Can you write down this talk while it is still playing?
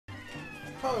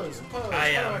Pose, pose.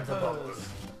 I How do am the pose?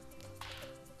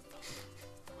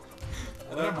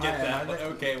 I don't get that, but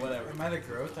okay, whatever. Am I the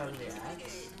growth out of the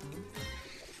axe?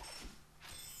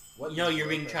 You know, you're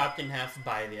being chopped in half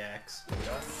by the axe.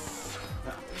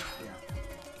 Yeah.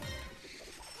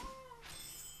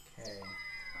 Okay.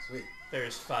 Sweet.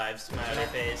 There's 5 smiley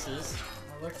faces.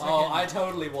 Oh, I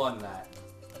totally won that.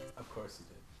 Of course you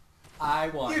did. I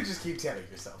won. You just keep telling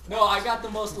yourself. No, I got the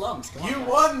most lumps. Come You on,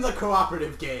 won the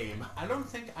cooperative game. I don't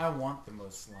think I want the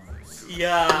most slums.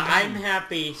 Yeah, I'm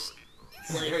happy.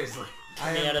 Seriously.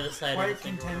 I Stay am out of the side quite of the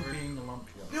thing, content whatever. being a lump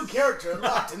joke. New character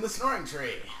unlocked in the snoring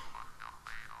tree.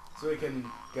 So we can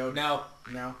go. No,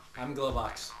 No. I'm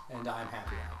Globox, and I'm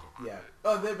happy I Yeah.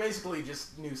 Oh, they're basically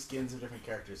just new skins of different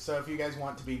characters. So if you guys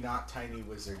want to be not tiny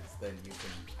wizards, then you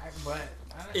can.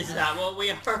 Is that what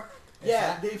we are?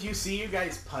 Yeah. If you see you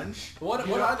guys punch. did. What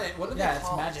are they? What are Yeah, they it's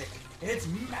called? magic. It's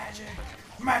magic.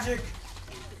 Magic.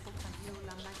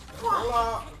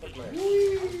 Voila.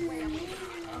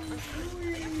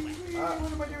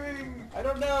 What am I doing? I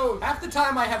don't know. Half the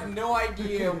time I have no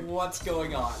idea what's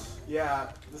going on.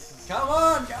 Yeah. This is. Come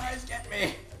on, guys, get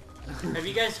me. Have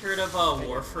you guys heard of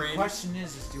Warframe? The question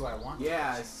is do I want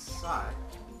Yeah, I saw it.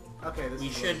 Okay, this We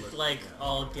is a should, little bit- like,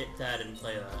 all get that and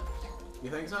play that. You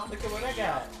think so? Look at what I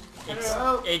got.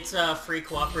 It's a free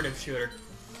cooperative shooter.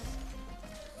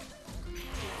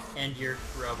 And you're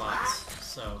robots,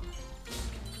 so...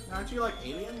 Aren't you like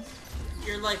aliens?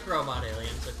 You're like robot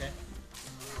aliens, okay?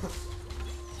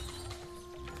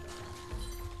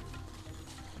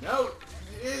 No.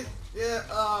 Yeah.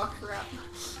 Oh crap.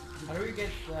 How do we get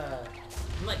the...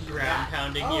 I'm like ground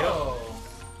pounding you. Oh.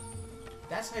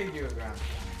 That's how you do a ground.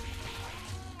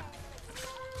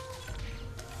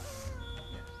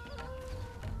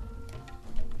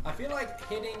 I feel like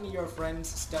hitting your friends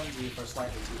stuns you for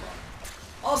slightly too long.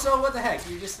 Also, what the heck?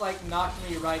 You just like knocked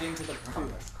me right into the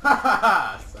ground.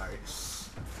 Sorry.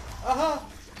 Uh-huh.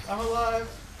 I'm alive.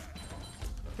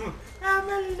 I'm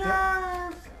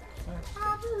alive!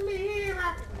 I believe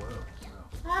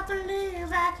I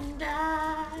believe I can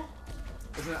die.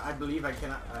 Isn't it, I believe I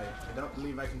cannot. I don't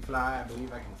believe I can fly. I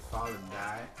believe I can fall and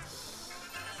die.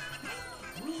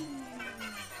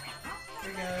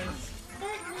 Hey guys.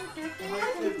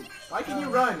 Why can you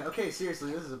run? Okay,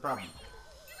 seriously, this is a problem.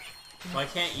 Why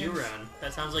can't you run?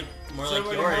 That sounds like more like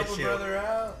Somebody your help a issue. brother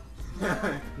out.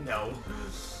 No.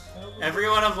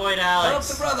 Everyone avoid Help Alex.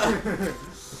 the brother!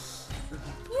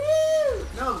 Woo!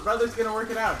 No, the brother's gonna work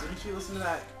it out. Didn't you listen to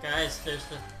that? Guys, there's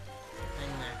the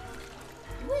thing there.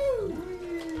 Woo!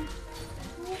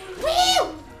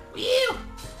 Woo! Woo!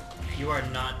 You are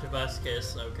not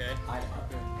Tobuscus, okay? I know.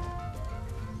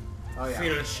 Oh yeah.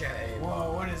 Feel shame.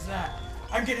 Whoa, what is that?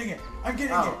 I'm getting it. I'm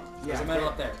getting Oh, it. yeah. There's a medal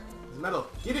up there. There's a medal.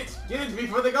 Get it! Get it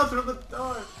before they go through the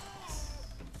door.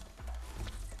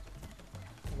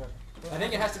 I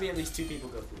think it has to be at least 2 people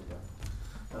go through the door.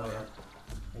 Oh yeah.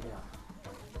 Maybe not.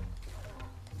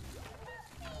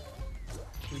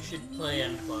 We should play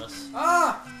N+.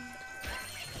 Ah!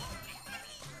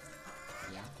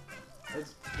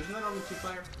 Isn't that only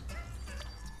 2-player?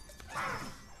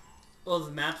 Well,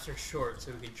 the maps are short,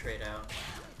 so we can trade out.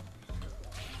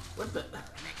 What the?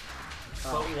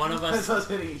 But one of us, That's us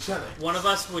hitting each other. one of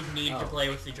us would need to Oh. play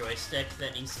with the joystick.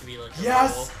 That needs to be like a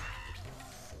Yes! roll.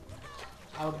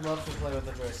 I would love to play with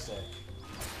a joystick.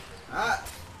 Ah!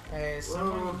 Hey, Whoa.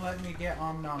 someone let me get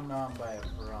Om Nom Nom by a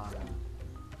piranha.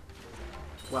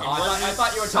 Well, I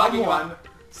thought you were talking about...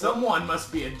 Someone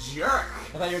must be a jerk.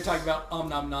 I thought you were talking about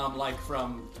Nom Nom like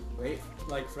from... Wait.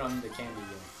 Like from the candy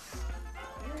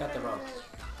game. Cut the rope.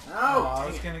 No! Oh, I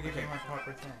was dang it. gonna give you my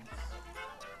proper things.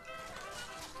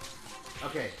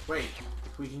 Okay, wait.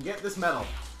 If we can get this medal,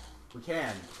 we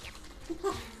can.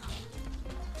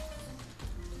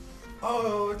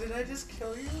 Oh, did I just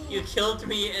kill you? You killed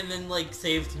me and then like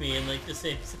saved me in like the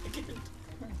same second.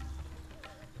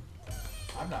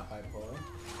 I'm not bipolar.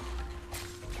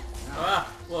 Ah!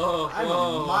 Whoa! I'm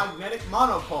Whoa! a magnetic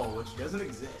monopole, which doesn't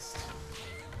exist.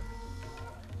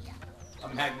 A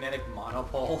magnetic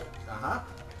monopole. Uh-huh.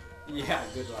 Yeah,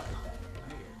 good luck with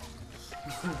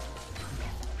that.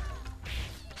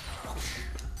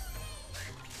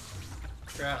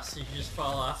 Gross, did you just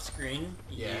fall off screen?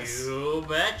 Yes. You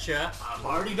betcha. I've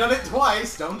already done it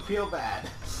twice, don't feel bad.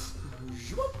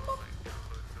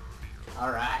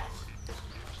 Alright.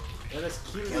 Let us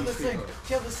kill Kill these this thing! people.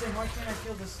 Kill this thing! Why can't I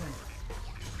kill this thing?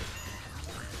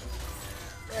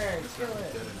 There, kill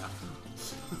it! Good enough.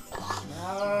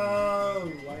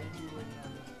 No! Why did you win?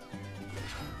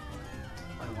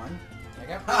 I won? I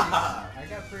got pretty... I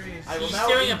got pretty... I will He's now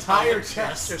doing a entire public test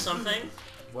chest. or something.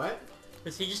 What?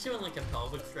 Was he just doing like a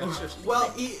pelvic thrust or something?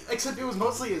 Well, except it was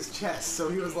mostly his chest, so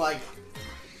he was like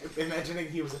imagining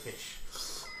he was a fish.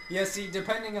 Yeah, see,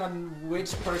 depending on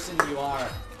which person you are,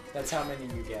 that's how many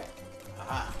you get.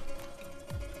 Aha.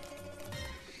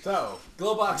 So,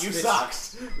 Glowbox you fits-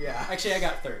 sucks. Yeah. Actually, I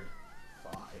got third.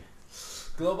 Fine.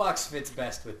 Glowbox fits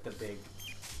best with the big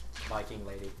Viking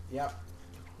lady. Yep.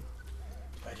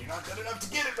 But you're not good enough to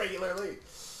get it regularly.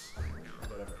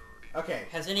 Whatever. Okay.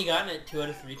 Hasn't he gotten it 2 out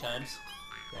of 3 times?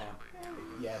 Yeah.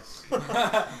 Yes.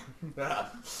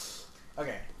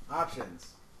 Okay.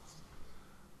 Options.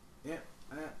 Yep.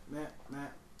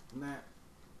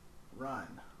 Run.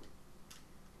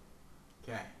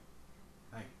 Okay.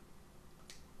 Hey.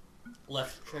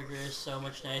 Left trigger is so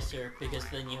much nicer because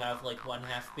then you have like one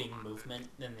half being movement,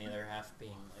 then the other half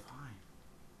being like. Fine.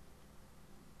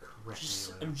 Correct me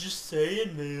I'm whatever. just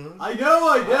saying, man. I know.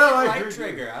 I Right heard you.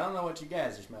 trigger. I don't know what you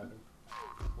guys are smoking.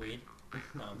 Weed?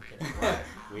 No, I'm kidding.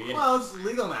 Weird. Well, it's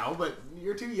legal now, but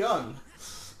you're too young.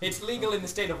 It's legal in the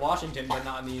state of Washington, but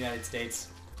not in the United States.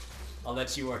 I'll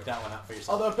let you work that one out for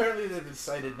yourself. Although apparently they've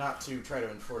decided not to try to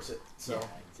enforce it, so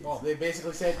Yeah. they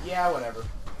basically said, yeah, whatever.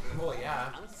 Well, yeah,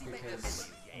 because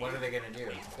what are they gonna do?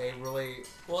 They really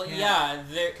Well, can't. yeah,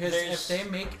 Because there's...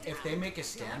 if they make a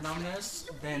stand on this,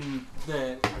 then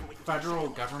the federal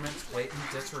government's blatant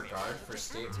disregard for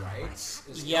state rights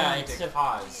is Yeah, going it's to a-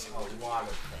 cause a lot of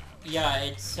things. Yeah,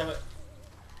 it's so...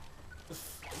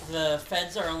 The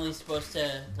feds are only supposed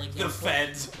to, like... The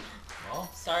feds. Well,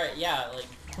 Sorry, yeah, like,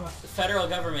 the federal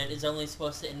government is only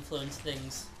supposed to influence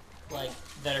things, like,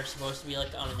 that are supposed to be, like,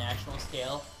 on a national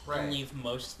scale, Right. and leave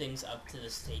most things up to the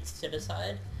states to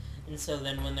decide. And so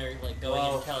then when they're, like, going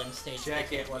Well, and telling states they Check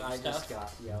can't it what do I stuff, just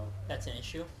got, yo. that's an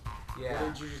issue. yeah.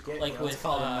 What did you just get? Like, Let's with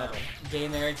call them metal. gay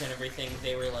marriage and everything,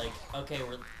 they were like, okay,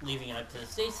 we're leaving it up to the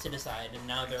states to decide, and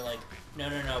now they're like, no,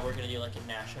 we're gonna do, like, a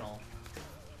national...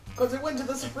 Because it went to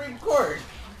the Supreme Court.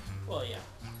 Well, yeah.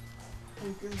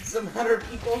 It's a matter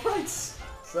of equal rights.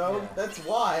 So Yeah. that's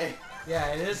why. Yeah,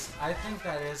 it is. I think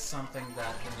that is something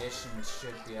that nations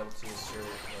should be able to assert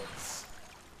its.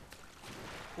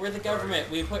 We're the government,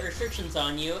 we put restrictions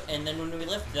on you, and then when we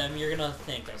lift them, you're gonna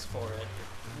thank us for it.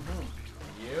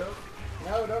 You?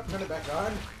 No, don't turn it back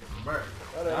on. Merc.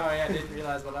 Oh Whatever. yeah, I didn't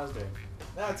realize what I was doing.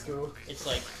 That's cool. It's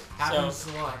like, Happens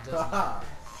so, a lot, doesn't it? Haha.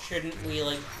 shouldn't we,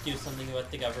 like, do something about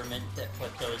the government that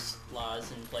put those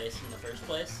laws in place in the first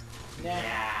place? Nah.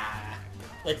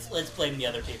 Let's blame the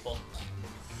other people.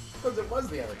 Because it was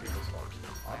the other people's fault,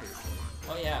 obviously.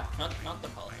 Oh yeah, not the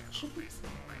politicians.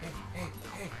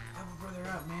 Hey, help a brother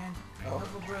out, man. Oh.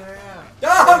 Help a brother out.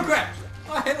 Oh crap!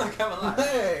 Oh, hey, look, I'm alive.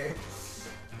 Hey!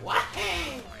 What?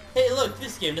 Hey, look,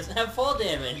 this game doesn't have fall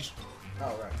damage.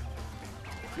 Oh, right.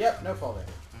 Yep, no fall damage.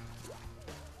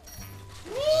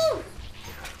 Woo!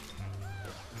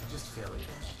 Just failure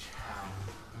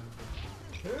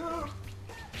damage.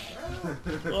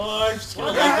 Oh, I'm just gonna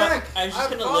What live the up. heck? I'm just I've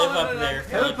gonna live fallen up and there I for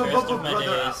help like the a rest bubble of my brother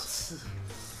days.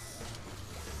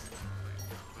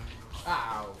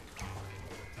 out. Ow.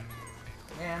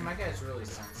 Man, my guy's really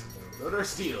sensitive. Load or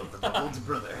steal, the bubbled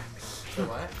brother. The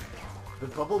what? The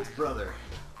bubbled brother.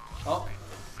 Oh,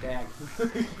 dang.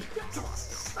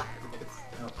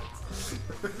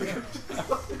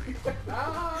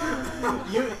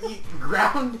 you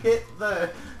ground hit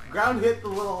the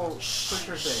little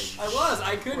pusher thing.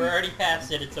 I couldn't. We're already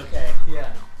past it. It's okay.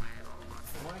 Yeah.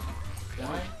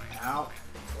 Out.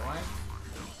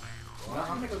 Well,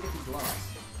 I'm gonna go get these gloves.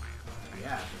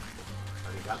 Yeah.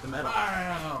 Already got the metal.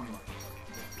 Bam!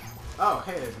 Oh,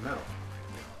 hey, there's metal.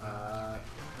 Oh,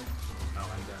 I'm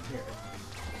down here.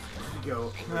 Let me go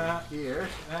over here.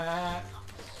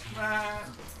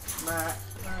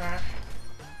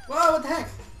 Whoa, what the heck?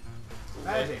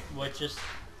 Magic. What just?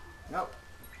 Nope.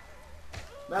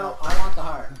 Metal. I want the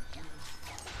heart.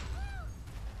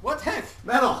 What the heck?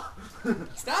 Metal.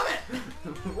 Stop it!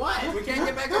 What? We can't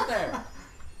get back up there.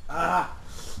 Ah,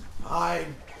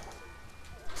 fine.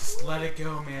 Just let it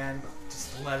go, man.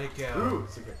 Just let it go. Ooh,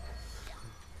 secret.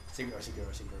 Secret.